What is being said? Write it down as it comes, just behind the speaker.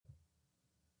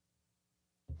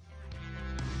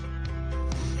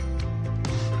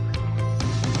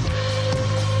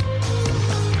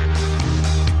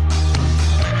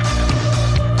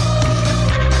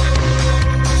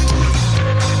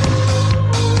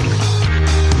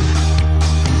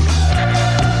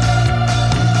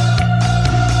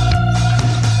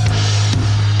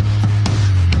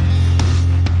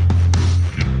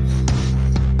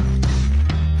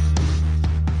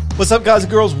What's up, guys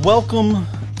and girls? Welcome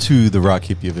to the Rock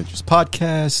Hippie Adventures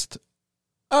podcast.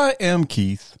 I am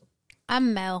Keith.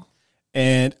 I'm Mel.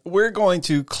 And we're going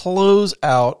to close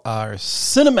out our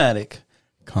cinematic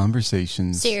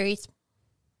conversations Series.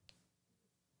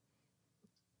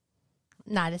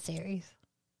 Not a series.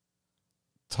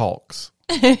 talks.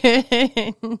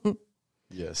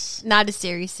 Yes. Not a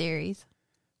series.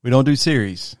 We don't do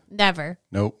series. Never.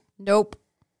 Nope.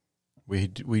 We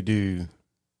do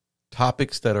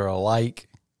topics that are alike.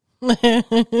 That's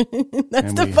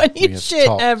the funniest shit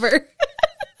ever.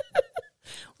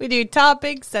 We do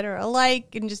topics that are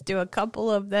alike and just do a couple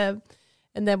of them.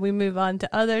 And then we move on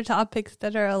to other topics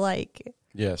that are alike.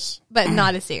 Yes. But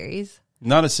not a series.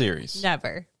 Not a series.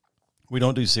 Never. We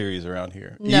don't do series around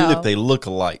here. No. Even if they look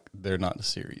alike, they're not a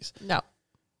series. No.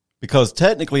 Because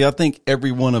technically, I think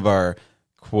every one of our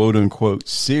quote-unquote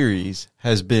series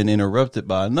has been interrupted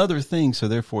by another thing, so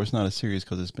therefore it's not a series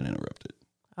because it's been interrupted.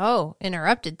 Oh,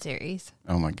 interrupted series.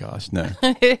 Oh, my gosh, no.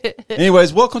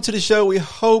 Anyways, welcome to the show. We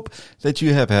hope that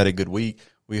you have had a good week.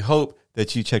 We hope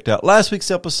that you checked out last week's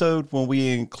episode when we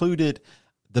included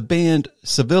the band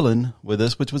Civilian with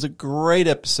us, which was a great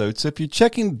episode. So if you're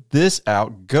checking this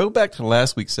out, go back to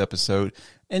last week's episode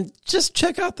and just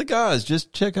check out the guys.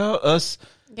 Just check out us.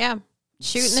 Yeah.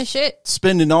 Shooting the shit.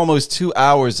 Spending almost 2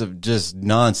 hours of just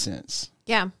nonsense.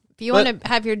 Yeah. If you want to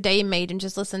have your day made and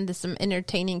just listen to some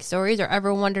entertaining stories or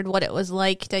ever wondered what it was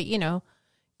like to,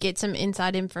 get some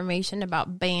inside information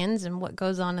about bands and what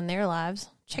goes on in their lives,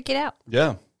 check it out.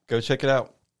 Yeah, go check it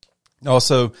out.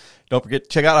 Also, don't forget to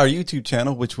check out our YouTube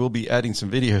channel, which we'll be adding some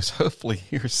videos hopefully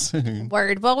here soon.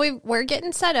 Word. Well, we're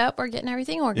getting set up. We're getting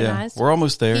everything organized. Yeah, we're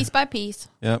almost there. Piece by piece.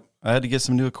 Yep. I had to get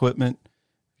some new equipment,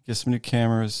 get some new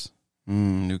cameras.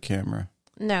 New camera.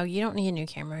 No, you don't need a new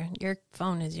camera. Your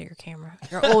phone is your camera.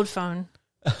 Your old phone.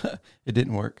 It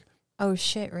didn't work. Oh,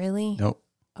 shit, really? Nope.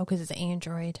 Oh, because it's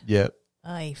Android. Yep.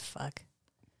 Ay, fuck.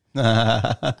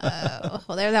 Oh,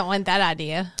 well, there that went that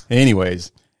idea.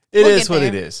 Anyways, We'll is get what there.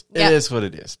 it is. Yep. It is what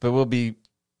it is. But we'll be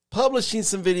publishing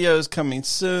some videos coming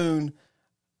soon.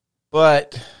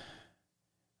 But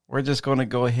we're just going to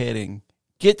go ahead and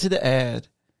get to the ad,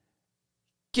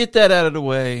 get that out of the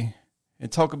way,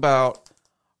 and talk about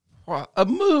a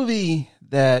movie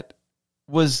that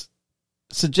was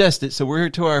suggested. So we're here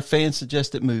to our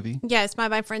fan-suggested movie. Yes, by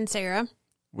my friend Sarah.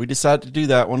 We decided to do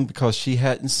that one because she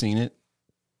hadn't seen it.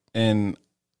 And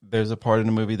there's a part in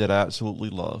the movie that I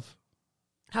absolutely love.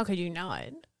 How could you not?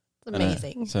 It's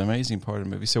amazing. It's an amazing part of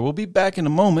the movie. So we'll be back in a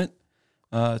moment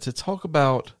to talk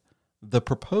about The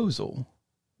Proposal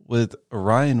with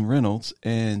Ryan Reynolds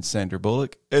and Sandra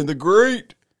Bullock and the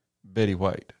great Betty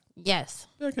White. Yes.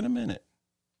 Back in a minute.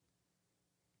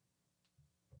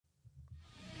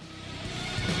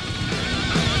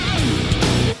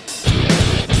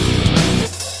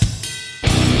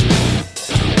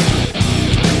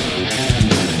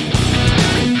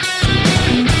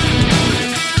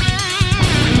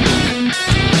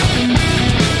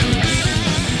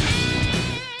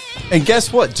 And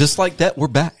guess what? Just like that, we're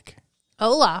back.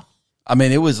 Hola. I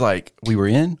mean, it was like we were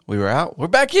in, we were out, we're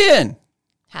back in.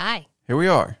 Hi. Here we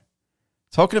are.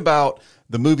 Talking about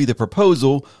the movie The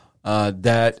Proposal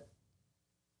that,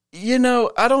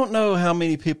 I don't know how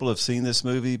many people have seen this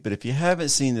movie, but if you haven't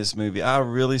seen this movie, I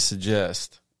really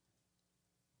suggest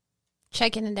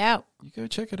Checking it out. you go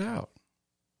check it out.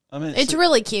 I mean, It's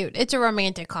really cute. It's a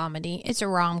romantic comedy. It's a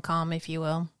rom-com, if you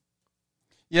will.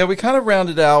 yeah, we kind of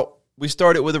rounded out. We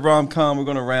started with a rom-com. We're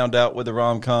going to round out with a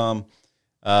rom-com.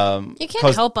 You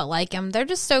can't help but like them. They're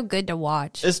just so good to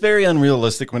watch. It's very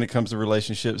unrealistic when it comes to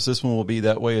relationships. This one will be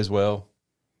that way as well.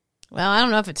 Well, I don't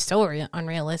know if it's still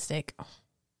unrealistic.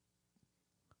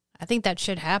 I think that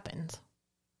shit happens.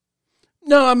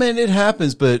 No, I mean, it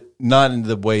happens, but not in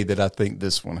the way that I think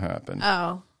this one happened.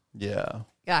 Oh, Yeah.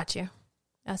 got you.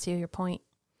 I see your point.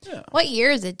 Yeah. What year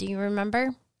is it? Do you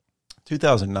remember?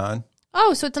 2009.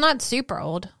 Oh, so it's not super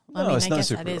old. No, it's I not guess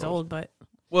super that is old. old, but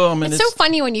Well, I mean, it's so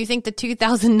funny when you think the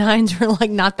 2009s are like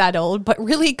not that old, but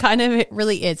really kind of it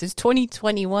really is. It's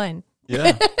 2021.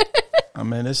 yeah. I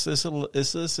mean, it's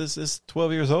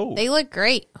 12 years old. They look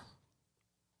great.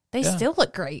 They Yeah. still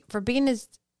look great for being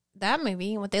that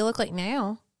movie, what they look like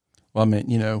now. Well, I mean,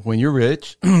 when you're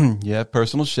rich, you have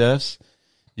personal chefs.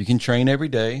 You can train every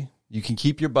day. You can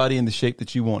keep your body in the shape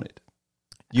that you want it.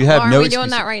 You have Are no we excuse.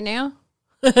 doing that right now?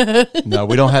 No,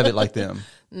 we don't have it like them.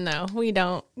 No, we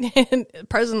don't.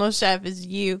 Personal chef is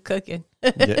you cooking.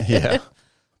 Yeah.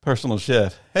 Personal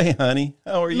chef. Hey, honey,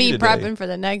 how are you Me today? prepping for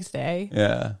the next day.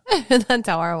 Yeah. That's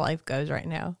how our life goes right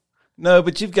now. No,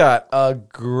 but you've got a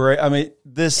great. I mean,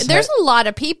 There's a lot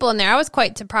of people in there. I was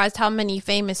quite surprised how many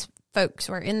famous folks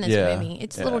were in this movie.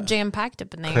 It's a little jam-packed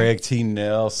up in there. Craig T.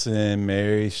 Nelson,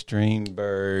 Mary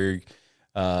Steenburgen,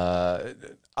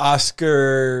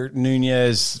 Oscar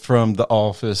Nunez from The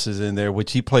Office is in there,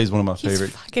 which he plays one of my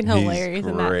favorites. Fucking hilarious.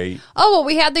 He's great. Oh, well,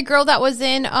 we had the girl that was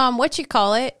in, what you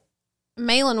call it?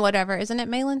 Malin whatever. Isn't it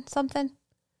Malin something?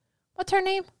 What's her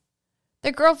name?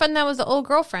 The girlfriend that was the old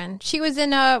girlfriend. She was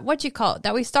in, what you call it,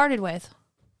 that we started with.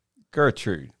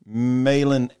 Gertrude.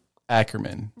 Malin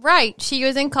Ackerman. Right. She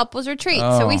was in Couples Retreat.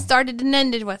 So we started and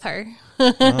ended with her.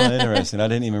 Interesting. I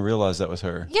didn't even realize that was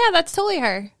her. Yeah, that's totally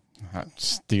her.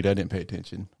 Dude, I didn't pay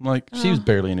attention. I'm like, she was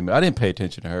barely in the movie. I didn't pay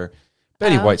attention to her.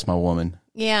 Betty White's my woman.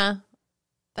 Yeah.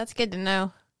 That's good to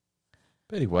know.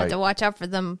 Betty White. Have to watch out for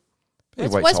them. Betty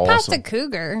What's White's past awesome. a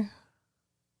cougar?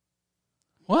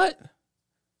 What?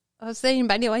 I was saying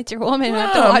Betty White's your woman. I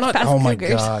have to watch past oh my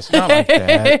cougars. gosh, not like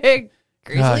that.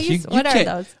 Grizzlies? Gosh, what are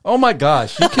those? Oh my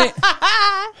gosh, you can't.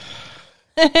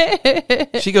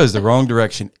 She goes the wrong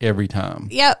direction every time.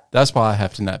 Yep. That's why I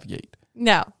have to navigate.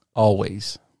 No.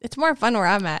 Always. It's more fun where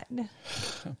I'm at.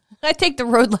 I take the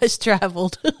road less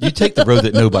traveled. You take the road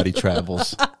that nobody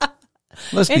travels.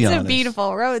 Let's be honest. It's a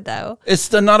beautiful road, though.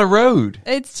 It's not a road.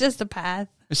 It's just a path.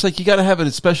 It's like you got to have a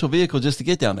special vehicle just to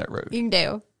get down that road. You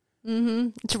do. Mm-hmm.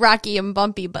 It's rocky and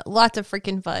bumpy, but lots of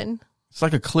freaking fun. It's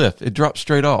like a cliff. It drops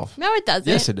straight off. No, it doesn't.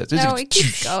 Yes, it does. No, it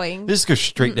keeps going. This goes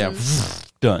straight down.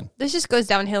 Done. This just goes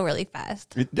downhill really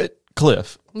fast.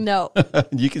 Cliff. No.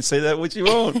 You can say that what you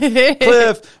want.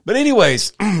 Cliff. But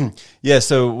anyways, yeah,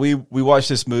 so we watched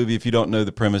this movie. If you don't know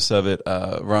the premise of it,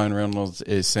 Ryan Reynolds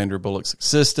is Sandra Bullock's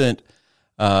assistant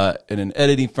in an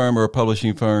editing firm or a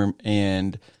publishing firm,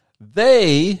 and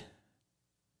they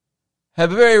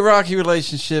have a very rocky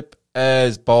relationship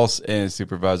as boss and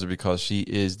supervisor because she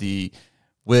is the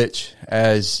witch,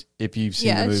 as if you've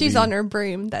seen the movie. She's on her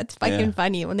broom. That's fucking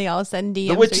funny when they all send DMs.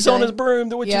 The witch is on his broom.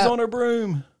 The witch is on her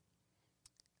broom.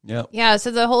 Yep. Yeah,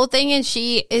 so the whole thing is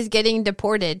she is getting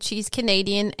deported. She's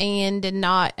Canadian and did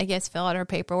not, I guess, fill out her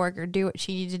paperwork or do what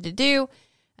she needed to do.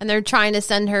 And they're trying to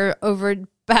send her over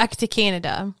back to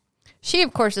Canada. She,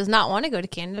 of course, does not want to go to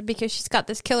Canada because she's got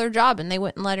this killer job and they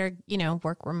wouldn't let her,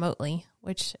 work remotely.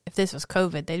 Which, if this was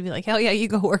COVID, they'd be like, hell yeah, you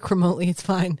go work remotely. It's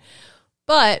fine.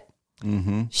 But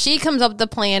she comes up with the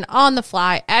plan on the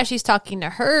fly as she's talking to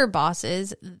her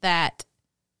bosses that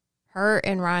her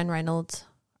and Ryan Reynolds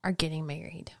are getting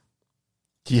married.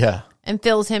 Yeah. And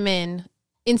fills him in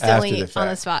instantly on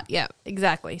the spot. Yeah,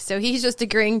 exactly. So he's just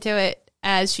agreeing to it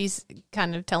as she's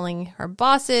kind of telling her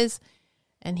bosses.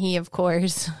 And he, of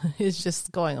course, is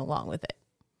just going along with it.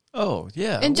 Oh,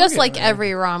 yeah. And just like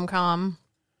every rom-com,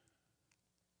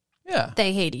 yeah,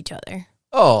 they hate each other.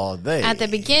 Oh, they at the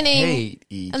beginning, hate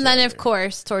each and then, other. Of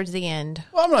course, towards the end.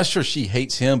 Well, I'm not sure she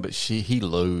hates him, but he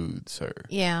loathes her.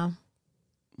 Yeah.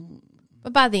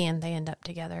 But by the end, they end up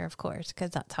together, of course,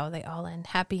 because that's how they all end.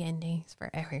 Happy endings for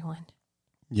everyone.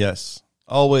 Yes.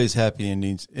 Always happy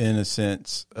endings in a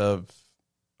sense of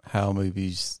how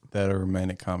movies that are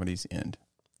romantic comedies end.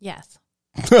 Yes.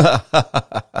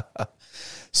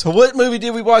 So what movie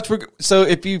did we watch? So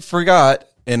if you forgot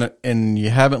and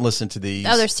you haven't listened to these.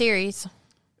 Other series.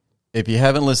 If you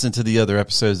haven't listened to the other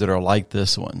episodes that are like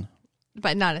this one.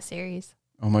 But not a series.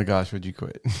 Oh my gosh, would you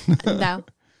quit? No.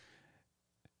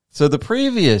 So the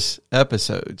previous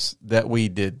episodes that we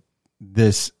did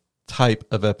this type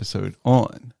of episode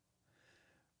on,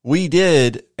 we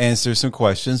did answer some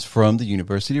questions from the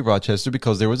University of Rochester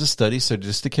because there was a study. So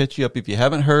just to catch you up, if you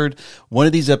haven't heard one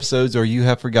of these episodes or you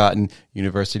have forgotten,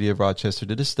 University of Rochester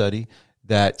did a study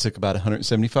that took about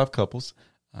 175 couples.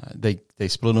 They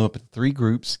split them up in 3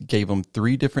 groups, gave them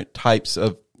 3 different types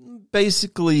of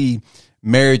basically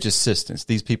marriage assistance.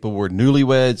 These people were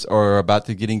newlyweds or about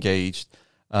to get engaged.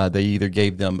 They either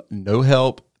gave them no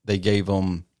help. They gave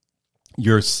them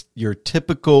your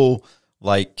typical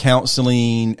like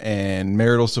counseling and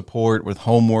marital support with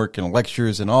homework and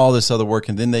lectures and all this other work.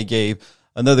 And then they gave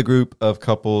another group of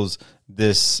couples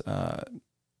this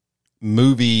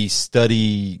movie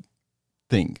study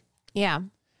thing. Yeah.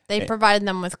 They provided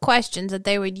them with questions that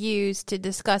they would use to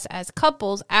discuss as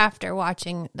couples after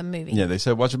watching the movie. Yeah, they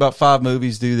said watch about 5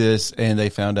 movies, do this. And they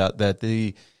found out that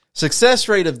the success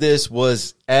rate of this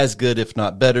was as good, if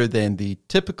not better, than the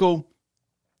typical.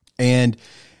 And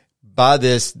by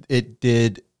this, it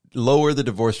did lower the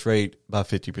divorce rate by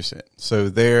 50%. So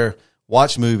there,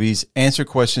 watch movies, answer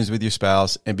questions with your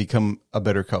spouse, and become a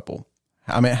better couple.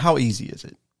 I mean, how easy is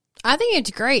it? I think it's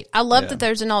great. I love that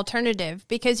there's an alternative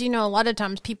because, a lot of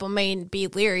times people may be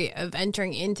leery of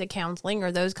entering into counseling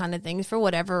or those kind of things for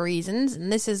whatever reasons.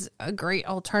 And this is a great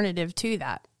alternative to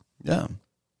that. Yeah.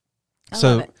 I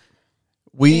love it.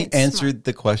 We answered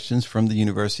the questions from the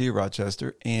University of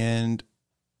Rochester, and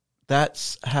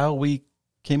that's how we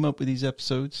came up with these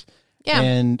episodes. Yeah.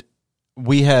 And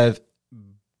we have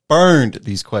burned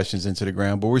these questions into the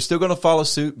ground, but we're still going to follow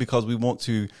suit because we want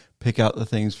to pick out the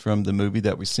things from the movie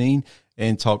that we've seen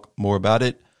and talk more about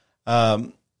it.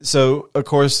 So, of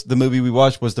course, the movie we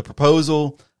watched was The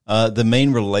Proposal. The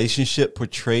main relationship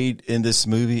portrayed in this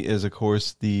movie is, of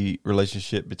course, the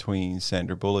relationship between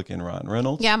Sandra Bullock and Ryan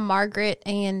Reynolds. Yeah, Margaret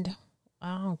and,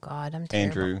 oh, God, I'm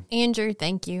terrible. Andrew,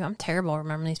 thank you. I'm terrible at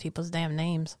remembering these people's damn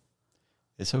names.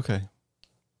 It's okay.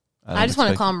 I just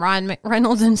want to call them Ryan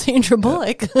Reynolds and Sandra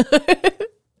Bullock. Yeah.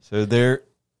 So their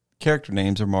character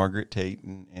names are Margaret Tate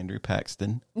and Andrew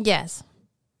Paxton. Yes.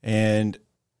 And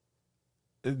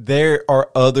there are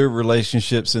other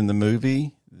relationships in the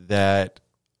movie that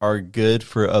are good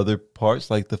for other parts,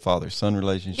 like the father-son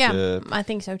relationship. Yeah, I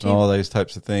think so too. All those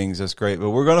types of things. That's great. But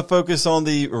we're going to focus on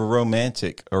the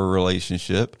romantic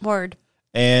relationship. Word.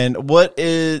 And what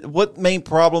main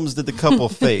problems did the couple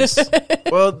face?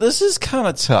 Well, this is kind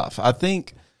of tough. I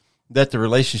think that the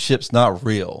relationship's not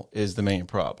real is the main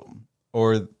problem.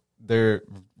 Or their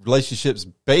relationship's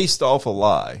based off a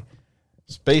lie.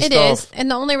 It is, and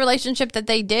the only relationship that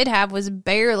they did have was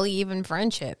barely even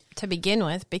friendship to begin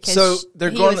with, because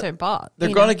he was her boss.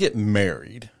 They're going to get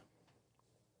married,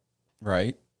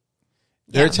 right?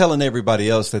 They're telling everybody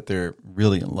else that they're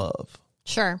really in love.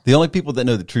 Sure. The only people that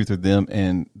know the truth are them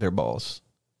and their boss.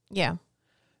 Yeah.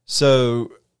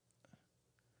 So,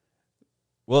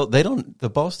 well, they don't. The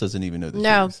boss doesn't even know the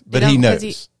truth, but he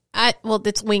knows. Well,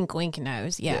 it's wink, wink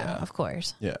knows. Yeah, of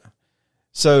course. Yeah.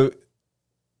 So.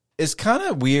 It's kind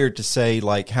of weird to say,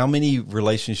 like, how many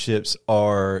relationships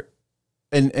are,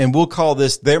 and we'll call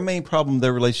this their main problem.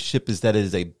 Their relationship is that it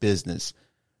is a business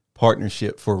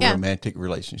partnership for a romantic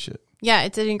relationship. Yeah,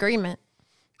 it's an agreement.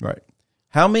 Right.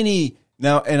 How many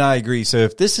now? And I agree. So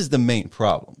if this is the main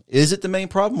problem, is it the main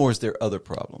problem, or is there other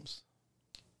problems?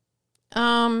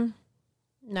 No.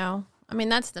 I mean,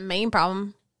 that's the main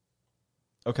problem.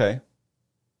 Okay.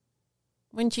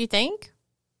 Wouldn't you think?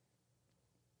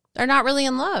 They're not really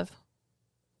in love.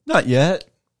 Not yet.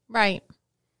 Right.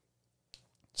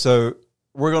 So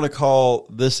we're going to call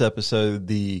this episode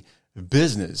the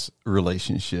business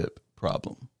relationship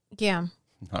problem. Yeah.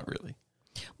 Not really.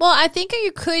 Well, I think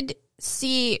you could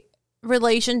see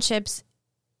relationships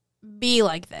be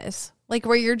like this. Like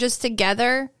where you're just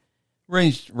together.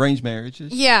 Range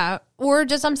marriages. Yeah. Or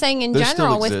just, I'm saying in Those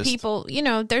general with people,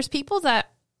 there's people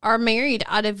that are married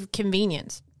out of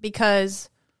convenience because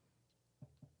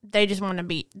they just want to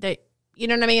be, you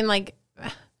know what I mean? Like,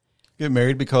 get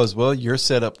married because, well, you're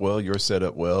set up well,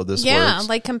 this works.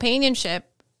 Like companionship,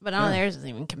 but theirs isn't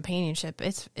even companionship.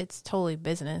 It's totally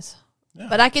business. Yeah.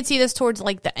 But I could see this towards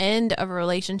like the end of a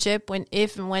relationship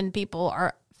when people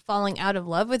are falling out of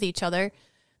love with each other,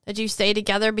 that you stay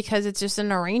together because it's just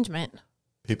an arrangement.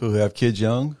 People who have kids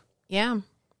young. Yeah.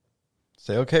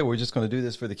 Say, okay, we're just going to do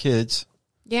this for the kids.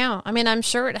 Yeah, I mean, I'm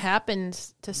sure it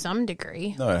happens to some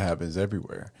degree. No, it happens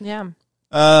everywhere. Yeah.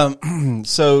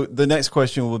 So the next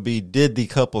question would be, did the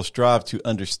couple strive to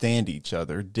understand each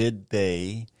other? Did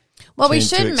they? Well, we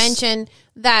should mention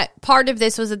that part of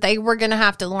this was that they were going to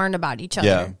have to learn about each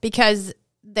other because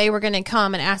they were going to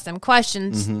come and ask them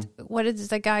questions. Mm-hmm. What is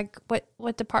the guy?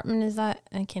 What department is that?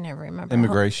 I can't ever remember.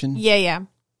 Immigration? Yeah.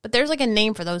 But there's like a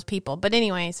name for those people. But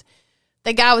anyways,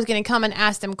 the guy was going to come and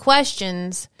ask them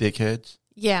questions. Dickheads?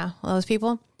 Yeah, those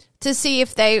people. To see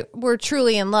if they were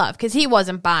truly in love, because he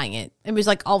wasn't buying it. It was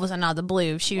like all of a sudden out of the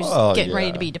blue, she was getting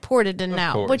ready to be deported and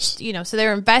now, which, so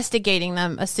they're investigating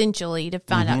them essentially to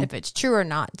find out if it's true or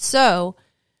not. So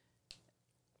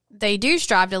they do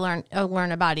strive to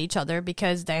learn about each other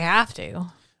because they have to.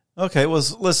 Okay, well,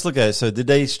 let's look at it. So did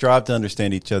they strive to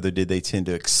understand each other? Did they tend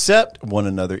to accept one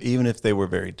another, even if they were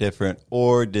very different?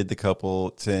 Or did the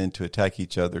couple tend to attack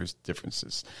each other's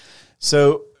differences?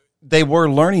 So they were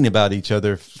learning about each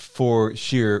other for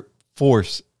sheer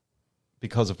force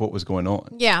because of what was going on.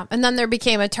 Yeah, and then there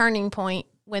became a turning point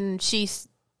when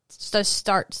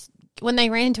when they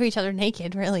ran into each other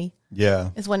naked, really. Yeah.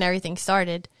 Is when everything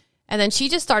started. And then she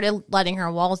just started letting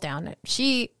her walls down.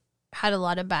 She had a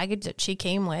lot of baggage that she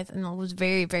came with and was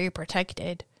very, very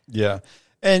protected. Yeah.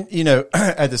 And,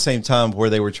 at the same time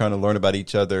where they were trying to learn about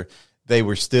each other, they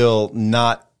were still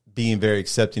not being very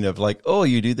accepting of like, oh,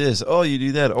 you do this, oh, you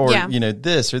do that, or,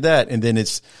 this or that. And then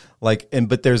it's like,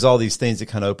 but there's all these things that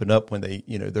kind of open up when they,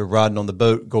 they're riding on the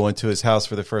boat, going to his house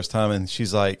for the first time. And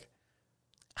she's like,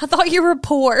 I thought you were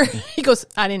poor. He goes,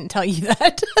 I didn't tell you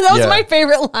that. That was my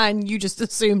favorite line. You just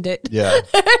assumed it. Yeah.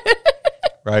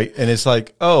 Right. And it's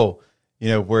like, oh,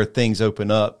 where things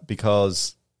open up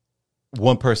because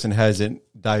one person hasn't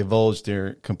divulged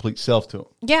their complete self to them.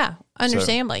 Yeah,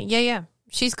 understandably. So, yeah.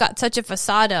 She's got such a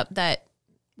facade up that.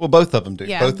 Well, both of them do.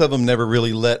 Yeah. Both of them never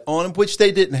really let on, which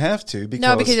they didn't have to.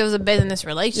 Because it was a business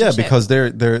relationship. Yeah, because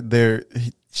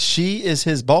she is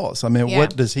his boss. I mean,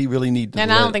 what does he really need to do?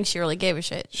 And I don't think she really gave a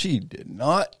shit. She did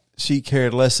not. She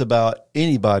cared less about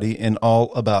anybody and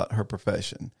all about her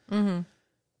profession,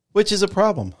 which is a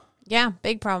problem. Yeah,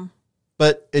 big problem.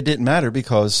 But it didn't matter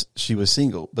because she was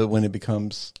single. But when it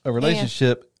becomes a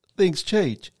relationship, things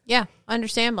change. Yeah,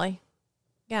 understandably.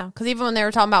 Yeah, because even when they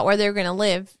were talking about where they were going to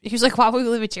live, he was like, why would we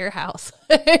live at your house?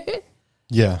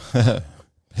 Yeah,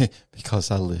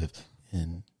 because I live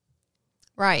in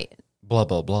blah,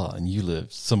 blah, blah, and you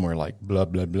live somewhere like blah,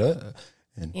 blah, blah,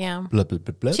 and blah, blah, blah,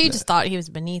 blah. She just thought he was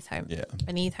beneath her. Yeah.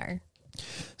 Beneath her.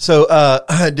 So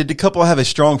did the couple have a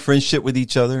strong friendship with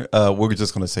each other? We're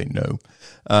just going to say no.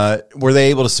 Were they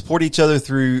able to support each other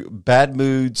through bad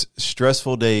moods,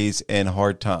 stressful days, and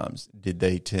hard times? Did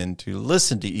they tend to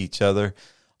listen to each other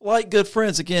like good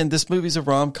friends? Again, this movie's a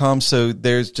rom-com, so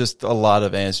there's just a lot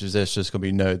of answers. That's just going to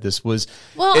be no.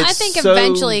 I think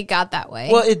eventually it got that way.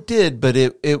 Well, it did, but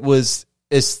it's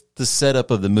the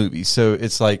setup of the movie. So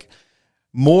it's like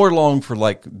more long for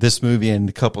like this movie and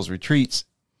the couples retreats,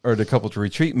 or the couples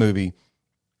retreat movie.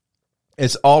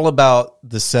 It's all about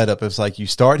the setup. It's like you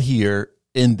start here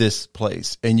in this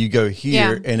place and you go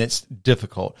here and it's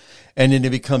difficult. And then it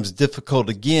becomes difficult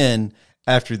again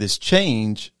after this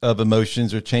change of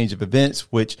emotions or change of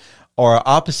events, which are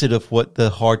opposite of what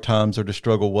the hard times or the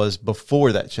struggle was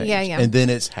before that change. Yeah. And then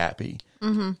it's happy.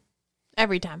 Mm-hmm.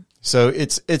 Every time. So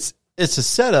it's a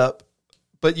setup,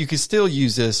 but you can still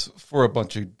use this for a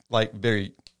bunch of like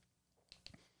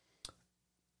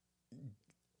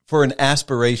for an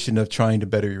aspiration of trying to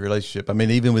better your relationship. I mean,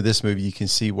 even with this movie, you can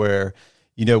see where,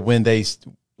 when they,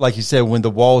 like you said, when the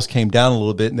walls came down a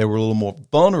little bit and they were a little more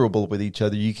vulnerable with each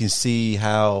other, you can see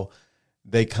how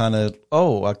they kind of,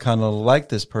 I kind of like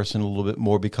this person a little bit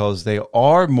more because they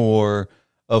are more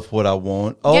of what I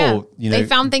want. They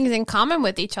found things in common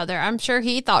with each other. I'm sure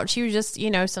he thought she was just,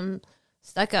 some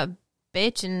stuck-up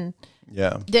bitch and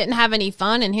didn't have any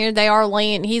fun. And here they are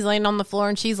he's laying on the floor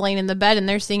and she's laying in the bed and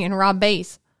they're singing Rob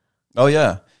bass. Oh,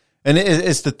 yeah. And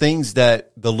it's the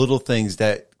little things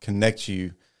that connect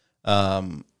you,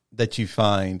 that you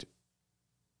find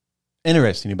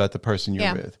interesting about the person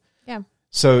you're with. Yeah.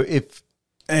 So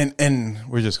and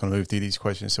we're just going to move through these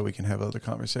questions so we can have other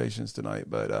conversations tonight.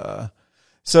 But,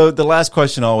 so the last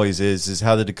question always is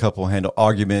how did the couple handle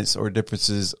arguments or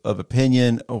differences of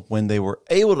opinion when they were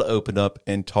able to open up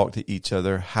and talk to each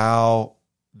other, how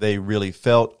they really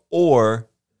felt, or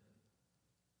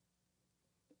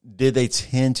did they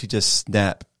tend to just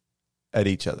snap at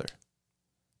each other?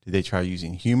 Did they try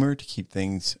using humor to keep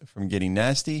things from getting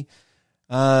nasty?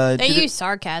 They use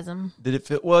sarcasm. Did it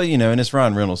fit? Well, and it's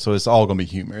Ryan Reynolds, so it's all going to be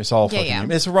humor. It's all fucking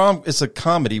humor. It's a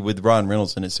comedy with Ryan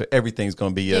Reynolds in it, so everything's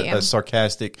going to be a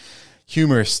sarcastic,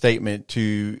 humorous statement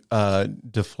to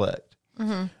deflect.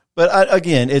 Mm-hmm. But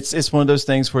again, it's one of those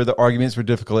things where the arguments were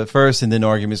difficult at first, and then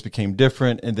arguments became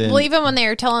different, and then. Well, even when they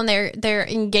were telling their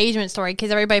engagement story,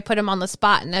 because everybody put them on the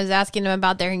spot, and I was asking them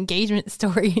about their engagement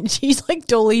story, and she's like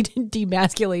totally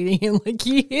demasculating him, like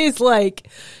he is like,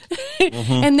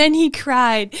 and then he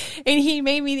cried, and he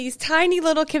made me these tiny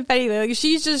little confetti. Like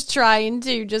she's just trying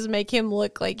to just make him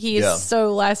look like he is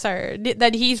so lesser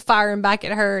that he's firing back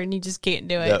at her, and he just can't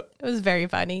do it. Yep. It was very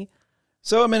funny.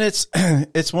 So, I mean,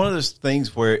 it's one of those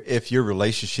things where if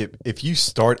you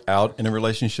start out in a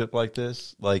relationship like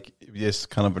this, like it's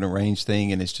kind of an arranged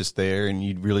thing and it's just there and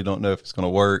you really don't know if it's going to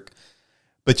work,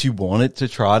 but you want it to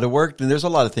try to work, then there's a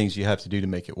lot of things you have to do to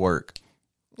make it work.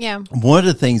 Yeah. One of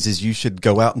the things is you should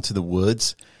go out into the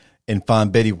woods and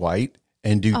find Betty White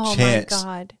and do chants. Oh,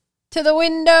 my God. To the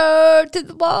window, to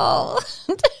the wall.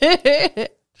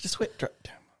 Just wait.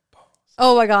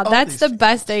 Oh my God, that's the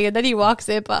best thing. And then he walks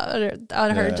up on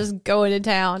her just going to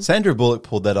town. Sandra Bullock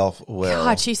pulled that off well.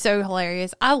 God, she's so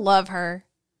hilarious. I love her.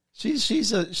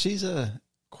 She's a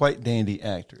quite dandy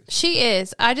actress. She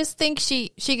is. I just think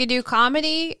she could do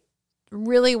comedy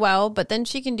really well, but then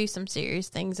she can do some serious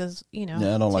things as,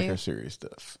 Yeah, I don't like her serious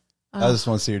stuff. I just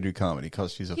want to see her do comedy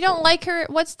because she's a You don't like her?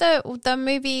 What's the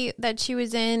movie that she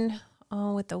was in?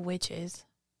 Oh, with the witches.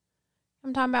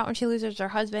 I'm talking about when she loses her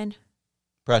husband.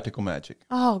 Practical Magic.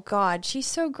 Oh, God. She's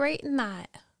so great in that.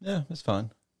 Yeah, it's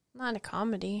fun. Not a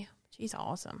comedy. She's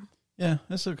awesome. Yeah,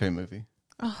 it's an okay movie.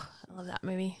 Oh, I love that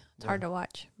movie. It's hard to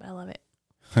watch, but I love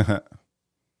it.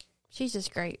 She's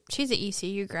just great. She's an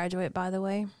ECU graduate, by the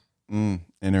way.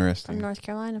 Interesting. From North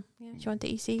Carolina. Yeah, she went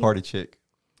to ECU. Party chick.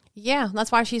 Yeah,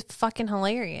 that's why she's fucking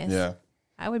hilarious. Yeah.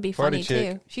 That would be funny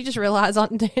too. She just relies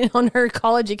on her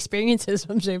college experiences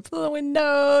from flowing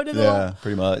no to the Yeah,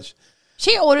 pretty much.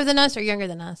 She older than us or younger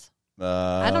than us?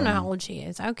 I don't know how old she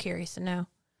is. I'm curious to know.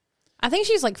 I think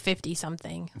she's like 50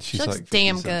 something. She looks like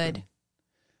damn good.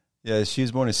 Yeah, she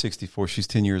was born in 64. She's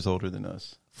 10 years older than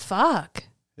us. Fuck.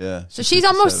 Yeah. So she's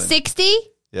almost 60?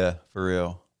 Yeah, for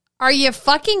real. Are you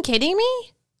fucking kidding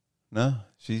me? No,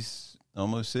 she's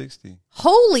almost 60.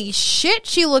 Holy shit,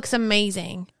 she looks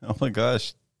amazing. Oh my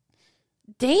gosh.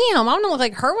 Damn, I want to look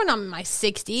like her when I'm in my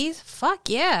 60s. Fuck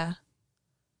yeah.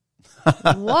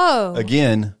 Whoa.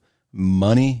 Again,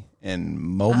 money and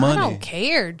more money. I don't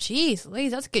care. Jeez,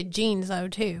 Louise, that's good genes though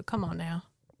too. Come on now.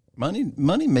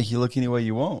 Money make you look any way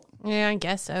you want. Yeah, I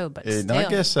guess so, but still. I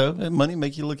guess so. Money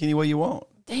make you look any way you want.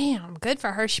 Damn, good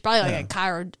for her. She's probably like a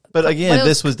chiro. But again,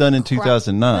 this was done in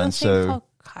 2009, so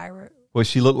chiro. What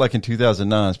she looked like in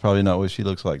 2009 is probably not what she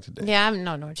looks like today. Yeah, I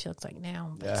don't know what she looks like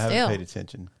now. But yeah, I still. haven't paid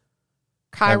attention.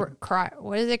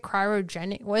 What is it?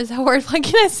 Cryogenic? What is that word? Like,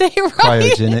 can I say it right?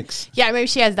 Cryogenics. Yeah, maybe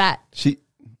she has that.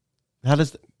 How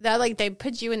does that? Like they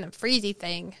put you in the freezy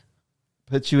thing.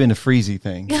 Put you in the freezy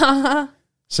thing. Uh-huh.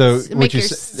 So make your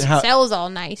cells all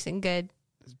nice and good.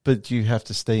 But you have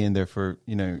to stay in there for,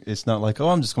 it's not like,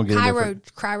 I'm just going to get in there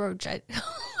for... Cryogen.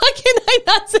 Why can I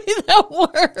not say that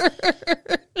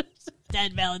word?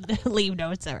 Dead Valid, leave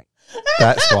notes, sorry.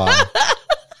 That's why.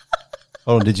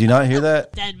 Hold on, did you not hear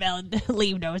that? Dead Valid,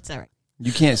 leave notes, sorry.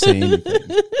 You can't say anything.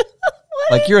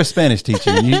 Like, you're a Spanish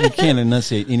teacher. You can't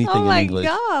enunciate anything in English.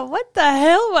 Oh, my God. What the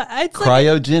hell? It's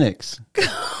Cryogenics.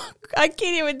 I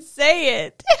can't even say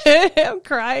it. I'm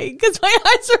crying because my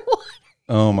eyes are watering.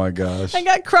 Oh, my gosh. I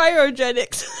got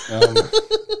cryogenics.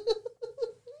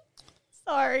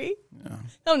 Sorry. Yeah.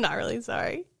 I'm not really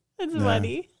sorry. It's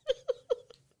funny.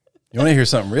 You want to hear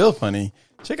something real funny?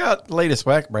 Check out the latest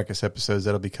Whack Brackets episodes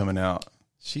that'll be coming out.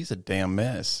 She's a damn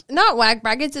mess. Not Whack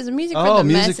Brackets. It's music for the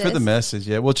messes. Oh, music for the messes.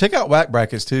 Yeah. Well, check out Whack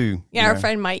Brackets, too. Yeah, our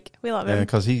friend Mike. We love him. Yeah,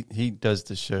 because he does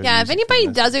the show. Yeah, if anybody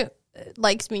doesn't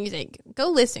likes music, go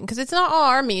listen because it's not all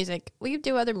our music. We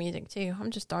do other music, too.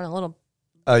 I'm just throwing a little...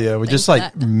 Oh yeah, we're just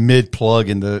like mid plug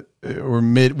in the we're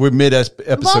mid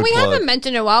episode. Well, we haven't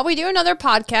mentioned it in a while. We do another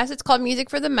podcast. It's called Music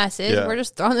for the Messes. Yeah. We're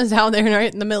just throwing this out there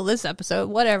right in the middle of this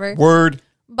episode. Whatever. Word.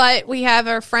 But we have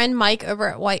our friend Mike over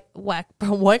at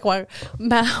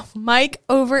Mike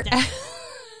over at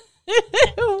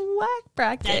Whack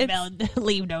Brackets.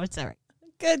 Leave notes. Sorry.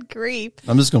 Good grief.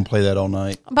 I'm just gonna play that all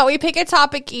night. But we pick a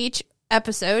topic each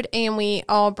episode, and we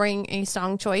all bring a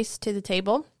song choice to the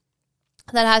table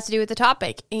that has to do with the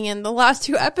topic. And the last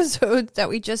two episodes that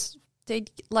we just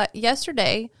did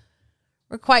yesterday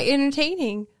were quite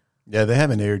entertaining. Yeah, they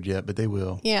haven't aired yet, but they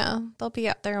will. Yeah, they'll be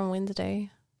up there on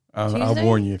Wednesday. I'll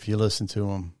warn you if you listen to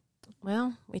them.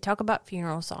 Well, we talk about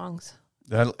funeral songs.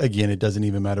 Again, it doesn't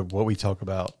even matter what we talk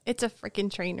about. It's a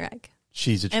freaking train wreck.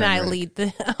 She's a train wreck. And I lead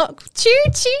the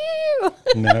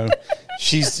choo-choo. No,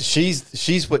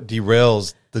 she's what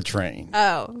derails the train.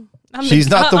 Oh. She's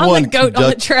not the one. The goat on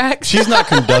the track. She's not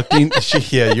conducting.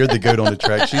 You're the goat on the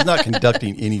track. She's not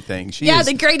conducting anything.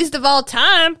 The greatest of all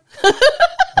time.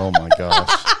 Oh my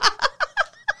gosh.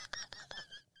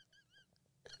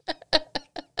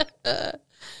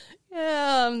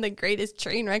 Yeah, I'm the greatest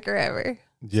train wrecker ever.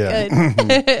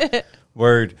 Yeah.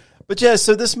 Word. But yeah,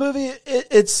 so this movie,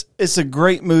 it's a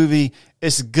great movie.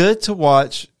 It's good to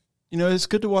watch. It's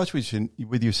good to watch with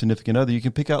your significant other. You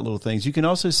can pick out little things. You can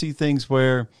also see things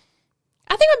where.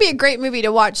 I think it would be a great movie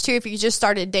to watch, too, if you just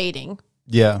started dating.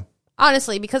 Yeah.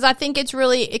 Honestly, because I think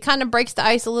it kind of breaks the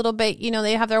ice a little bit.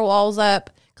 They have their walls up.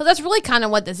 Because that's really kind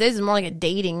of what this is. It's more like a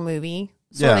dating movie.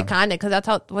 Sort of, kind of, because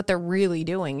that's what they're really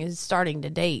doing is starting to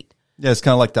date. Yeah, it's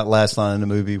kind of like that last line in the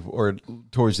movie, or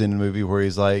towards the end of the movie, where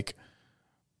he's like,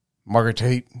 Margaret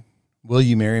Tate, will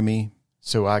you marry me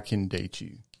so I can date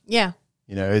you? Yeah.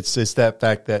 It's that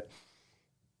fact that...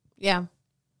 Yeah. I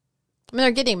mean,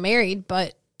 they're getting married,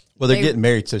 but... Well, they're getting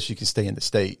married so she can stay in the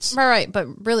States. Right, but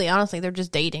really, honestly, they're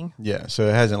just dating. Yeah, so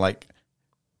it hasn't,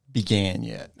 began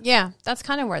yet. Yeah, that's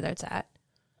kind of where that's at.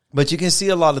 But you can see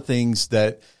a lot of things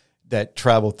that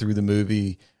travel through the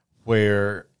movie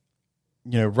where,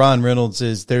 Ryan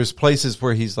Reynolds there's places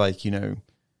where he's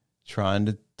trying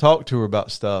to talk to her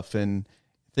about stuff and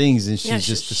things, and she's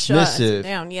just dismissive.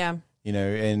 Down, yeah.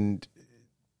 And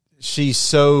she's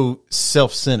so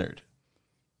self-centered.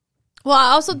 Well,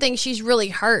 I also think she's really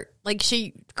hurt.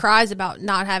 She cries about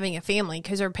not having a family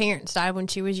because her parents died when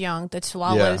she was young. The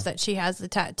swallows that she has the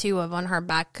tattoo of on her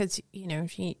back because,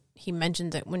 he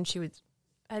mentions it when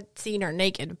had seen her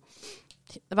naked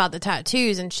about the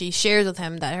tattoos, and she shares with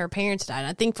him that her parents died.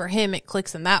 I think for him, it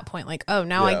clicks in that point.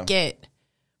 I get,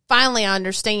 finally I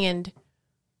understand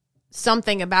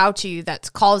something about you that's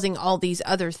causing all these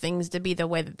other things to be the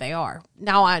way that they are.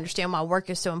 Now I understand why work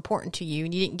is so important to you,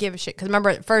 and you didn't give a shit. Because remember,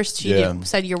 at first she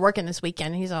said you're working this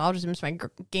weekend, and he's like, I'll just miss my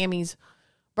Gammy's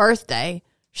birthday.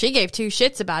 She gave two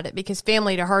shits about it because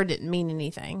family to her didn't mean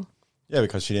anything. Yeah,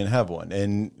 because she didn't have one.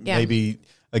 And maybe,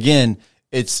 again,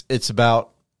 it's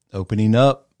about opening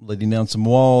up, letting down some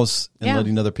walls, and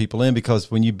letting other people in.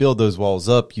 Because when you build those walls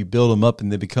up, you build them up,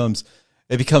 and it becomes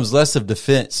less of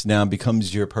defense now. It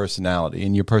becomes your personality.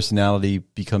 And your personality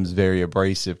becomes very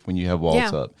abrasive when you have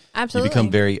walls up. Absolutely. You become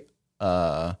very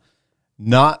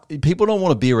people don't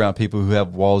want to be around people who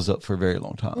have walls up for a very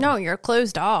long time. No, you're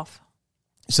closed off.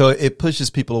 So it pushes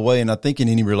people away. And I think in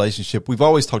any relationship, we've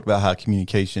always talked about how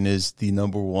communication is the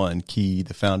number one key,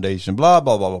 the foundation, blah,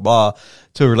 blah, blah, blah, blah,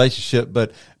 to a relationship.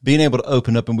 But being able to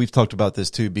open up, and we've talked about this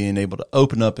too, being able to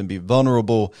open up and be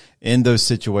vulnerable in those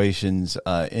situations,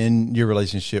 in your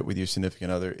relationship with your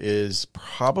significant other is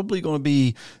probably going to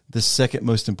be the second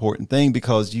most important thing,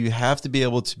 because you have to be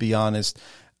able to be honest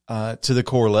to the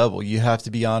core level. You have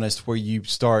to be honest where you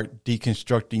start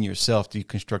deconstructing yourself,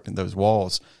 deconstructing those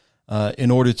walls.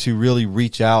 In order to really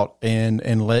reach out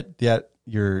and let that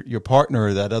your partner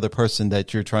or that other person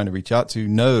that you're trying to reach out to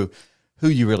know who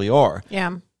you really are.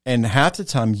 Yeah. And half the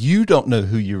time you don't know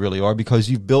who you really are because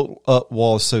you've built up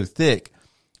walls so thick.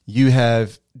 You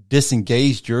have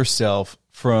disengaged yourself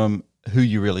from who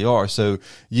you really are. So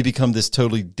you become this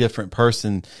totally different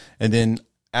person. And then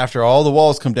after all the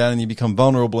walls come down and you become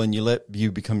vulnerable and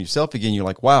you become yourself again, you're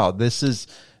like, wow, this is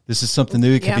something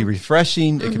new. It can be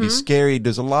refreshing. It can be scary.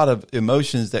 There's a lot of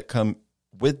emotions that come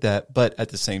with that. But at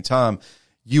the same time,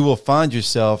 you will find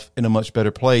yourself in a much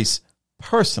better place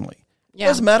personally. Yeah. It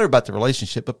doesn't matter about the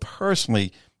relationship, but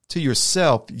personally to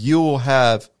yourself, you will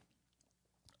have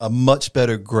a much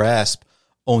better grasp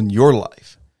on your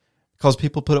life, because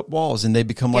people put up walls and they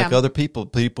become like other people.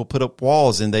 People put up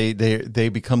walls and they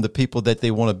become the people that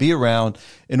they want to be around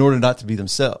in order not to be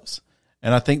themselves.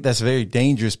 And I think that's very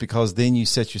dangerous, because then you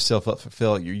set yourself up for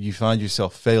failure. You find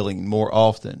yourself failing more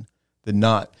often than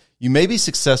not. You may be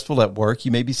successful at work.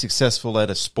 You may be successful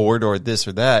at a sport or this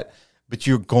or that, but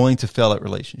you're going to fail at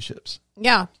relationships.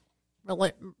 Yeah.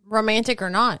 Romantic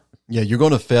or not. Yeah, you're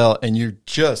going to fail, and you're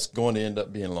just going to end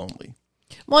up being lonely.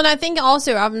 Well, and I think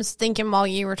also, I was thinking while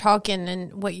you were talking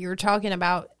and what you were talking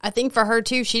about, I think for her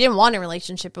too, she didn't want a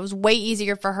relationship. It was way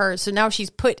easier for her. So now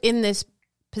she's put in this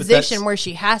position where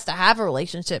she has to have a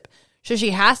relationship, so she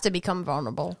has to become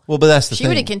vulnerable. Well, but that's the thing. She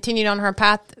would have continued on her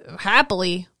path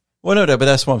happily. Well, no, but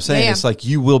that's what I'm saying. Yeah. It's like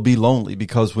you will be lonely,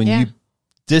 because when you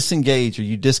disengage or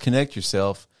you disconnect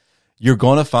yourself, you're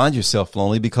going to find yourself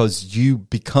lonely, because you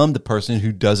become the person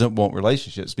who doesn't want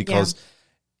relationships, because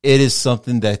it is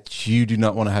something that you do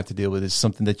not want to have to deal with. It's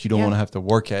something that you don't want to have to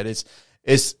work at.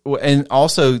 And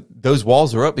also those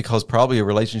walls are up because probably a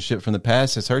relationship from the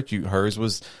past has hurt you. Hers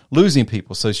was losing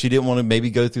people. So she didn't want to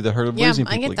maybe go through the hurt of losing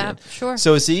people again. I get that. Sure.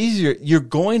 So it's easier. You're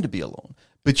going to be alone,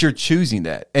 but you're choosing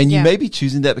that. And you may be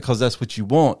choosing that because that's what you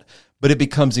want, but it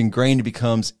becomes ingrained. It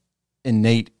becomes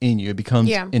innate in you. It becomes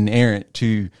inerrant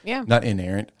to, not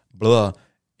inerrant,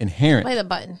 inherent. Play the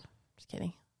button. Just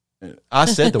kidding. I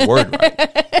said the word right.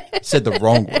 I said the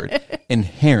wrong word.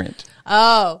 Inherent.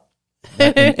 Oh.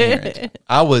 Inerrant.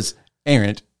 I was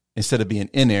errant instead of being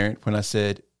inerrant when I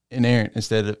said inerrant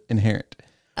instead of inherent.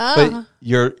 But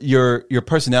your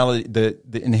personality,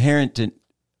 the inherent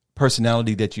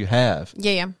personality that you have,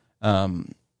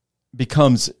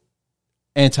 becomes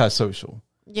antisocial.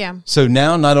 Yeah. So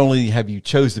now not only have you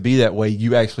chose to be that way,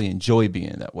 you actually enjoy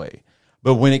being that way.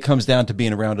 But when it comes down to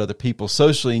being around other people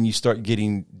socially, and you start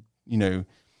getting,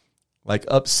 like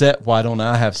upset, why don't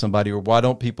I have somebody, or why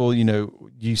don't people,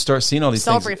 you start seeing all these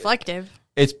self-reflective.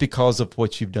 It's because of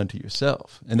what you've done to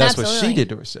yourself. And that's what she did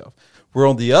to herself. We're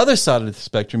on the other side of the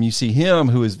spectrum. You see him,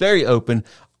 who is very open,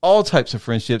 all types of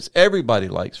friendships. Everybody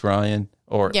likes Ryan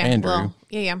or Andrew.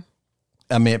 Well,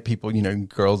 I met people,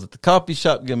 girls at the coffee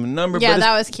shop, give them a number. Yeah,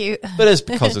 that was cute. But it's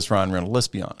because it's Ryan Reynolds. Let's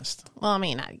be honest. Well, I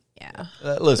mean,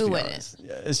 let's be honest.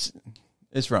 Yeah,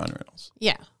 it's Ryan Reynolds.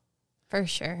 Yeah, for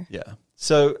sure. Yeah.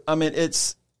 So, I mean,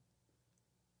 it's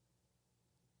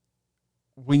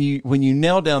when you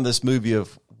nail down this movie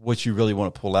of what you really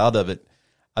want to pull out of it,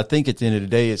 I think at the end of the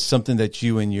day, it's something that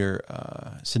you and your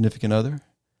significant other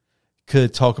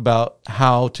could talk about,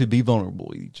 how to be vulnerable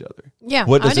with each other. Yeah.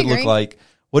 What does it look like?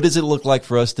 What does it look like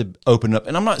for us to open up?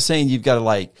 And I'm not saying you've got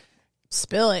to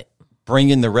spill it, bring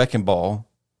in the wrecking ball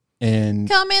and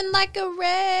come in like a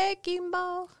wrecking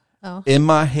ball. Oh, in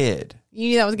my head. You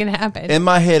knew that was going to happen. In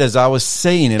my head, as I was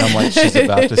saying it, I'm like, she's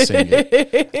about to sing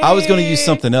it. I was going to use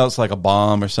something else, like a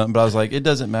bomb or something, but I was like, it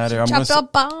doesn't matter. Drop a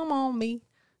bomb on me,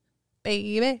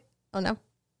 baby. Oh, no.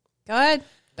 Go ahead.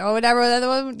 Throw whatever other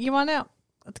one you want out.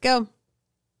 Let's go.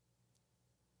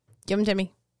 Give them to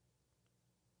me.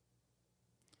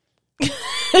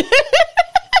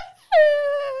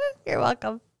 You're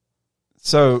welcome.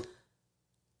 So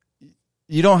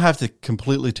you don't have to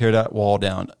completely tear that wall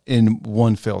down in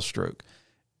one fell stroke.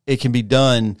 It can be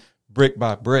done brick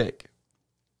by brick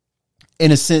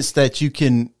in a sense that you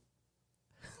can.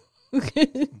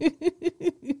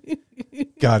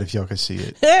 God, if y'all could see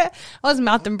it. I was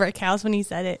mouthing brick house when he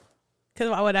said it. Because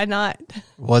why would I not? It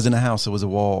wasn't a house. It was a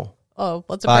wall. Oh,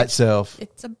 what's a by brick? Itself.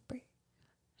 It's a brick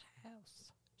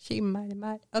house. She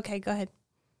might. Okay, go ahead.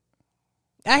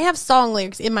 I have song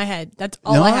lyrics in my head. That's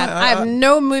all I have. I have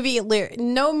no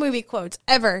movie quotes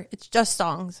ever. It's just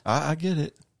songs. I get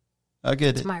it.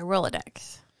 It's my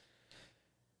Rolodex.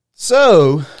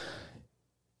 So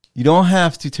you don't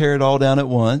have to tear it all down at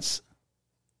once.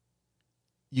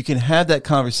 You can have that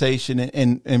conversation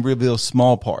and reveal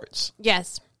small parts.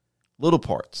 Yes. Little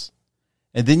parts.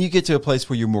 And then you get to a place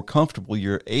where you're more comfortable.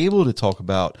 You're able to talk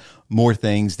about more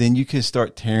things. Then you can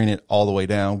start tearing it all the way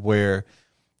down where,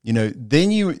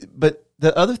 but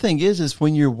the other thing is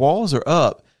when your walls are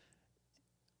up,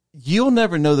 you'll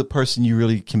never know the person you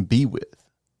really can be with.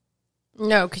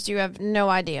 No, because you have no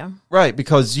idea. Right,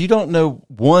 because you don't know,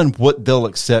 one, what they'll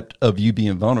accept of you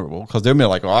being vulnerable. Because they'll be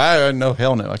like, hell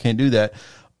no, I can't do that.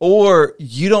 Or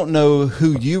you don't know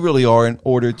who you really are in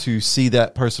order to see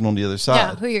that person on the other side.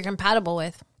 Yeah, who you're compatible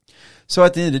with. So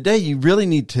at the end of the day, you really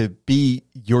need to be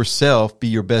yourself, be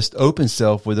your best open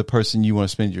self with the person you want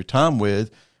to spend your time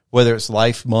with, whether it's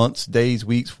life, months, days,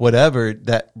 weeks, whatever,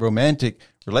 that romantic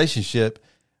relationship,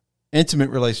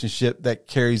 intimate relationship that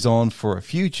carries on for a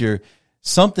future.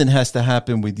 Something has to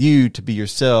happen with you to be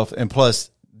yourself. And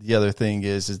plus, the other thing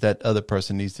is that other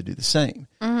person needs to do the same.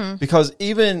 Mm-hmm. Because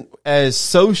even as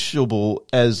sociable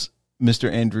as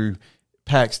Mr. Andrew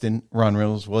Paxton, Ron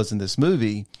Reynolds, was in this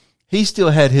movie, he still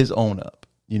had his own up.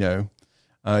 You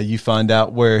find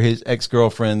out where his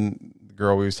ex-girlfriend, the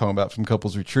girl we was talking about from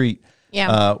Couples Retreat,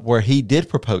 where he did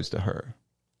propose to her.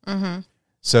 Mm-hmm.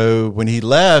 So when he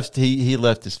left, he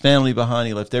left his family behind.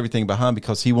 He left everything behind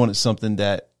because he wanted something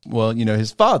that,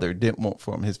 his father didn't want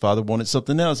for him. His father wanted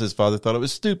something else. His father thought it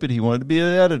was stupid. He wanted to be an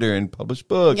editor and publish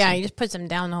books. Yeah, he just puts him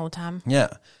down the whole time. Yeah.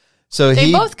 So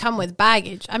they both come with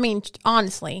baggage. I mean,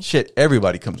 honestly. Shit,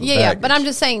 everybody comes with baggage. Yeah, but I'm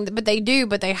just saying, but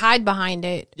they hide behind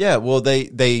it. Yeah, well, they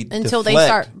until deflect. They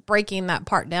start breaking that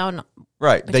part down.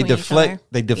 Right. They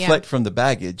deflect from the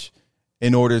baggage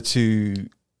in order to,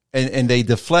 and they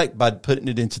deflect by putting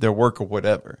it into their work or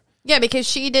whatever. Yeah, because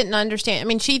she didn't understand. I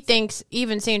mean, she thinks,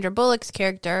 even Sandra Bullock's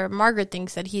character, Margaret,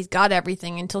 thinks that he's got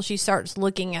everything until she starts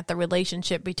looking at the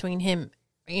relationship between him,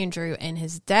 Andrew, and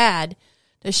his dad.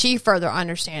 Does she further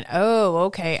understand, oh,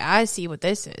 okay, I see what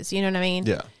this is. You know what I mean?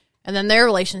 Yeah. And then their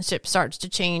relationship starts to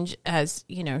change as,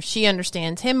 she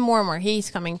understands him more and where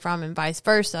he's coming from and vice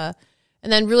versa.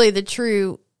 And then really the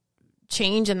true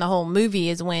change in the whole movie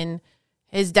is when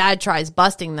his dad tries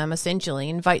busting them, essentially,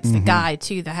 invites the guy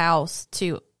to the house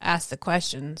to ask the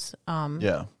questions.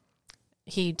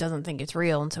 He doesn't think it's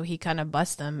real, and so he kind of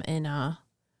busts them, and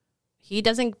he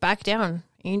doesn't back down.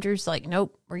 Andrew's like,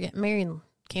 nope, we're getting married.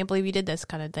 Can't believe you did this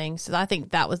kind of thing. So I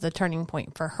think that was the turning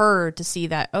point for her to see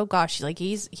that, oh gosh, like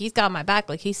he's got my back,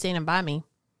 like he's standing by me.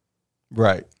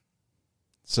 Right.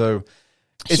 So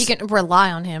she can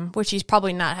rely on him, which she's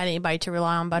probably not had anybody to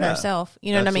rely on but herself.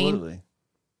 You know what I mean?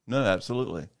 No,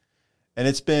 absolutely. And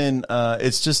it's been,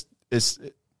 it's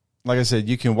like I said,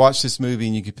 you can watch this movie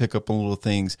and you can pick up on little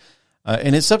things.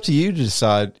 And it's up to you to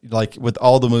decide, like with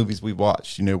all the movies we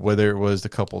watched, whether it was The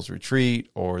Couples Retreat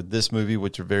or this movie,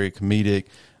 which are very comedic,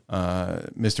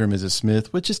 Mr. and Mrs.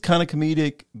 Smith, which is kind of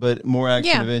comedic, but more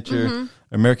action adventure,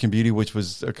 American Beauty, which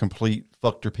was a complete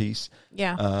fuckter piece.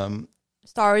 Yeah.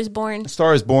 Star is Born.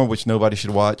 Star is Born, which nobody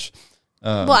should watch.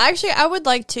 Well, actually, I would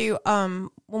like to,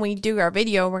 when we do our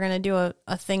video, we're going to do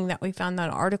a thing that we found,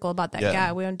 an article about that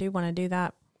guy. We do want to do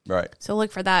that. Right. So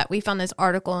look for that. We found this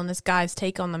article and this guy's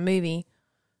take on the movie.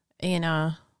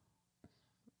 And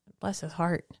bless his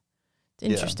heart.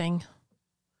 It's interesting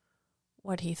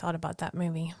what he thought about that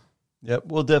movie. Yep.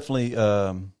 We'll definitely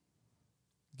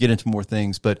get into more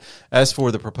things. But as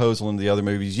for The Proposal and the other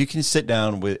movies, you can sit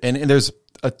down with, and there's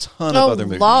a ton of other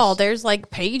movies. Oh, there's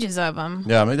like pages of them.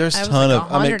 Yeah, I mean, there's a ton of,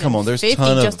 come on, there's a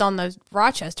ton of, just on the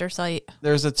Rochester site.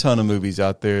 There's a ton of movies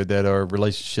out there that are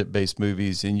relationship-based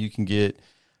movies, and you can get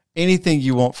anything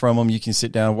you want from them. You can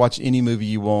sit down, watch any movie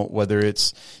you want, whether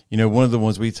it's, one of the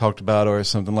ones we talked about or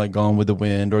something like Gone with the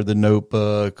Wind or The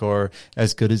Notebook or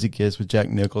As Good as It Gets with Jack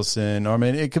Nicholson. Or, I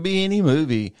mean, it could be any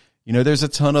movie. There's a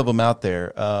ton of them out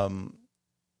there.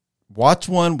 watch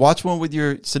one with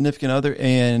your significant other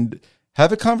and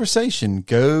have a conversation.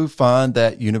 Go find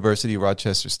that University of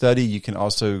Rochester study. You can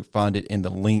also find it in the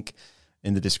link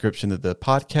in the description of the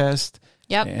podcast.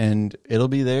 Yep. And it'll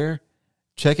be there.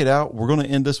 Check it out. We're going to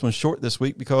end this one short this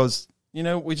week because,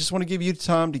 we just want to give you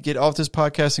time to get off this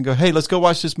podcast and go, hey, let's go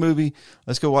watch this movie.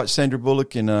 Let's go watch Sandra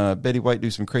Bullock and Betty White do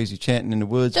some crazy chanting in the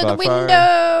woods to by the window,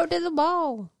 fire. to the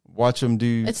ball. Watch them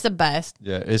do. It's the best.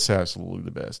 Yeah, it's absolutely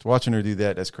the best. Watching her do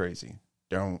that's crazy.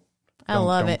 I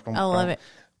love it.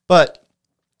 But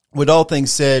with all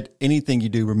things said, anything you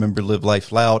do, remember, live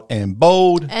life loud and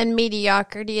bold. And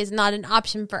mediocrity is not an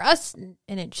option for us, and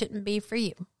it shouldn't be for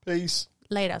you. Peace.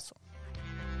 Later.